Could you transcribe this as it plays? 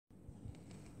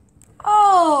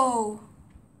Whoa!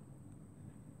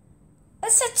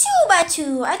 It's a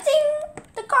 2x2. I think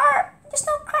the car just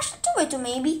now crashed a 2x2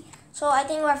 maybe. So I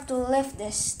think we have to lift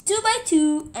this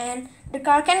 2x2 and the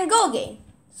car can go again.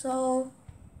 So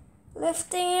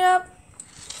lifting it up.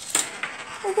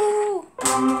 Woohoo!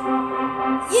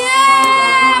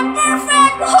 Yeah!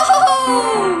 Perfect!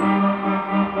 Whoa!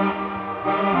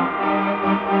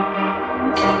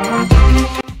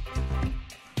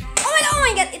 Oh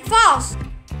my god, it falls!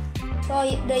 So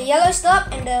the yellow is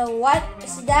up and the white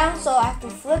is down, so I have to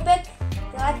flip it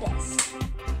like this.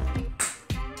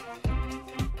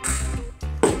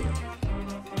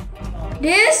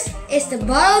 This is the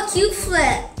bottle cube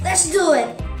flip. Let's do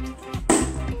it!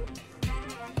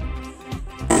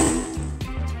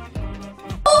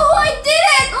 Oh, I did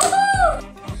it! Oh!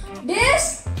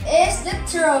 This is the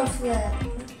throw flip.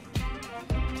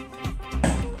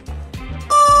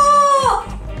 Oh!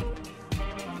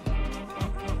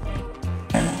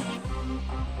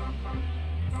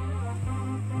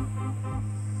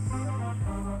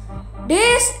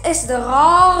 This is the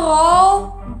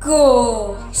roll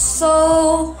goal.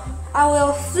 So I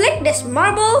will flick this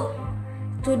marble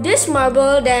to this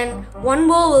marble, then one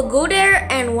ball will go there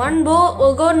and one ball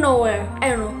will go nowhere.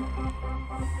 I don't know.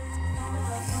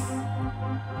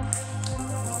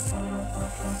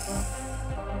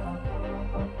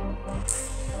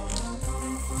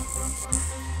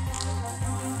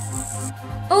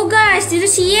 Oh guys, did you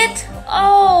see it?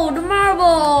 Oh, the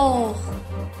marble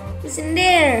is in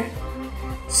there.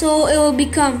 So it will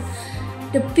become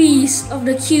the piece of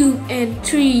the cube in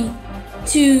 3,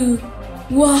 2,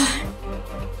 1.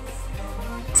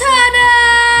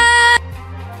 Ta-da!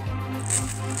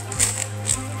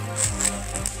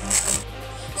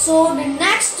 So the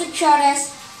next trickshot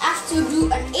is I have to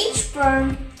do an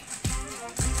H-perm.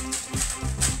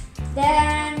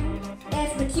 Then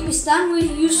if the cube is done, we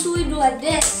usually do like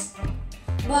this.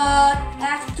 But I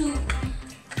have to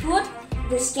put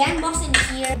the scan box in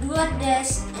here, do like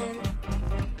this, and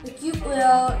the cube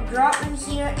will drop in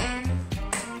here and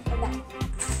like that.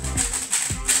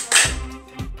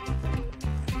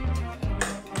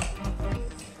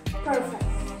 Perfect.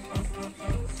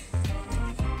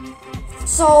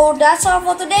 So that's all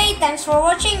for today. Thanks for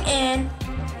watching, and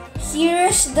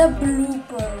here's the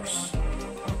bloopers.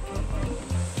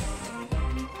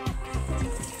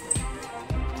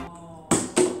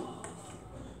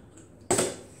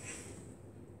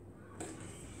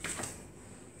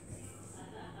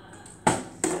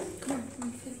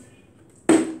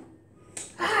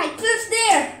 It clips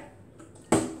there.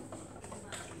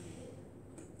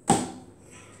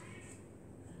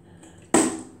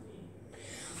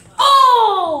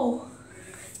 Oh!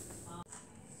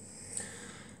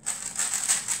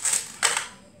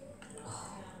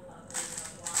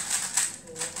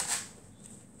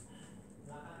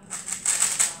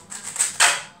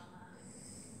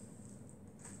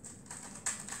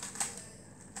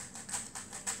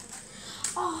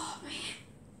 Oh man.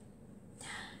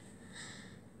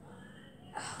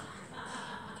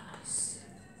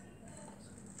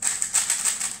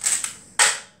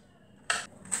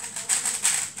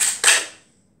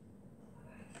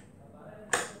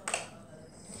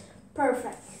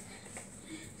 Perfect.